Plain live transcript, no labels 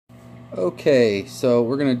Okay, so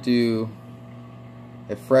we're going to do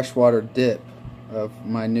a freshwater dip of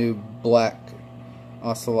my new black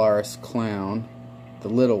Ocellaris clown, the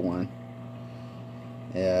little one.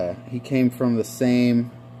 He came from the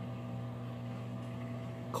same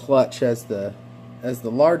clutch as the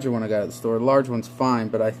larger one I got at the store. The large one's fine,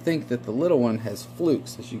 but I think that the little one has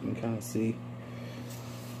flukes, as you can kind of see.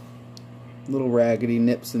 Little raggedy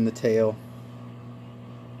nips in the tail.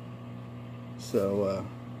 So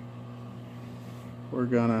we're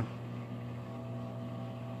gonna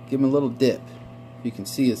give him a little dip. You can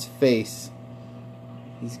see his face.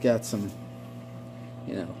 He's got some,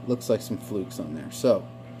 looks like some flukes on there. So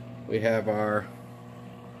we have our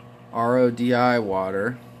RODI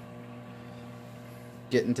water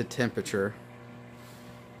getting to temperature,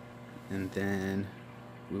 and then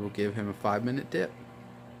we will give him a 5-minute dip.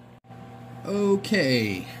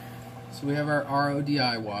 Okay, so we have our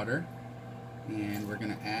RODI water, and we're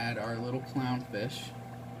going to add our little clownfish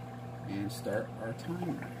and start our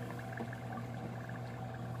timer.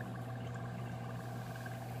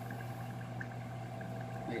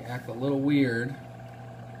 They act a little weird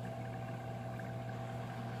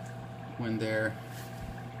when they're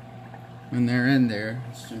in there.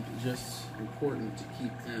 It's just important to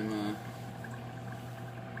keep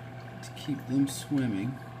them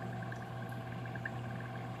swimming.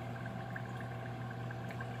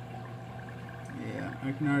 Yeah,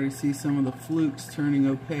 I can already see some of the flukes turning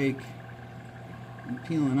opaque and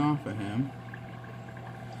peeling off of him.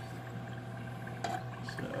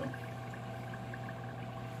 So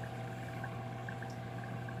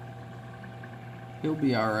he'll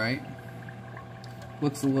be alright.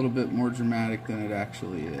 Looks a little bit more dramatic than it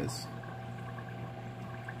actually is.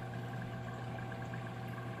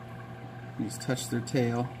 You just touch their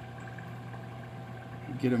tail,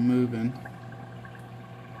 get them moving.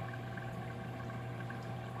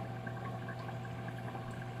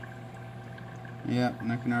 Yep,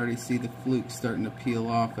 and I can already see the flukes starting to peel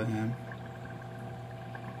off of him.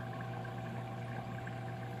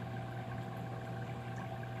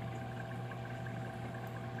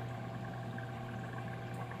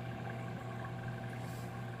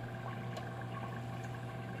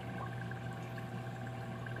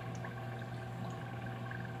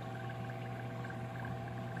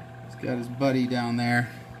 He's got his buddy down there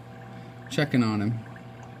checking on him.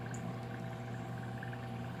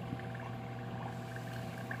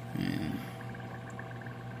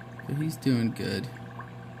 But he's doing good.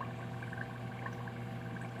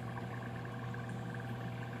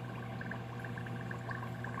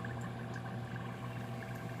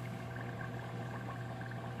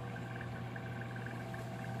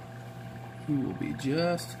 He will be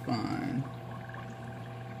just fine.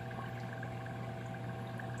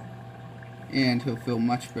 And he'll feel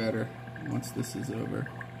much better once this is over.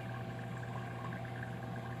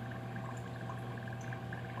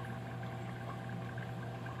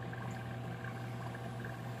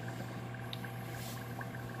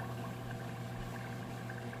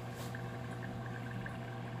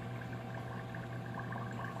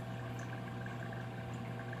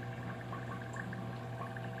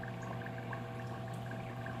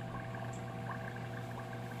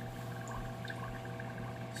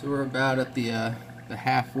 So we're about at the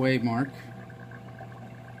halfway mark.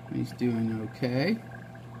 He's doing okay.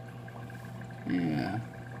 Yeah.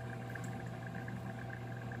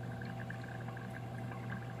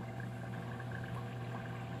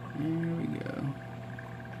 There we go.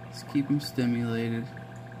 Let's keep him stimulated.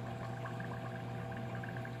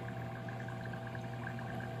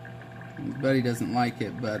 His buddy doesn't like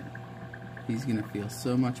it, but he's gonna feel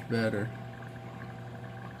so much better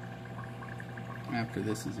after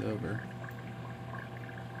this is over.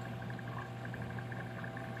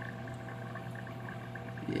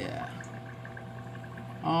 Yeah.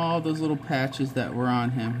 All those little patches that were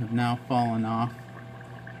on him have now fallen off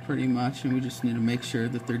pretty much, and we just need to make sure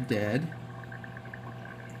that they're dead.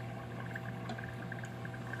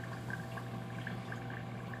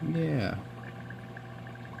 Yeah.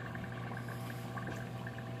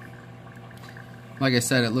 Like I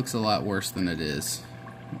said, it looks a lot worse than it is.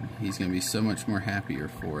 He's going to be so much more happier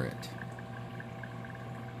for it.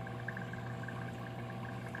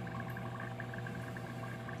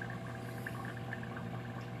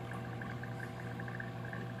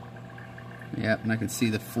 Yep, and I can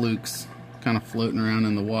see the flukes kind of floating around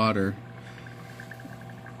in the water.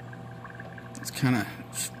 It's kind of,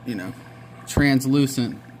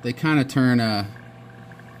 translucent. They kind of turn a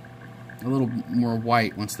little more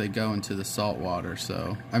white once they go into the salt water,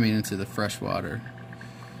 into the fresh water.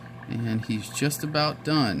 And he's just about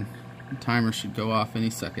done. The timer should go off any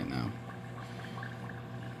second now.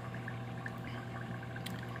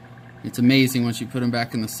 It's amazing once you put them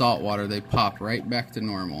back in the salt water, they pop right back to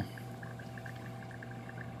normal.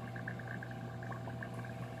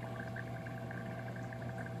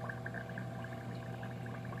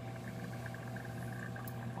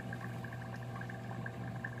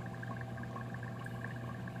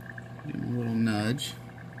 Give them a little nudge.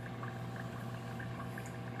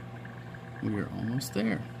 We are almost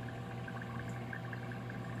there.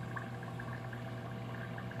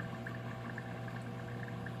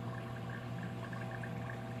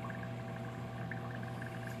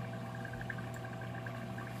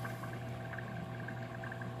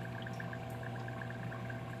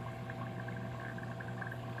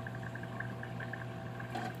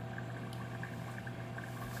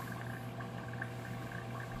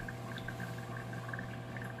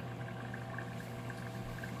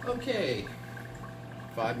 Okay,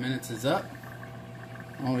 5 minutes is up.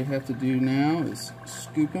 All we have to do now is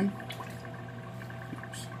scoop them.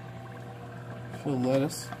 Oops. Fill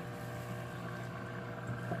lettuce.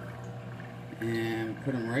 And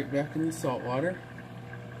put them right back in the salt water.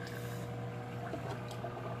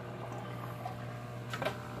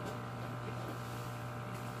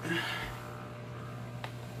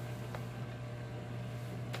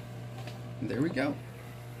 And there we go.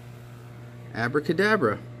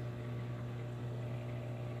 Abracadabra.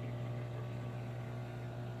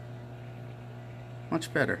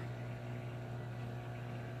 Much better.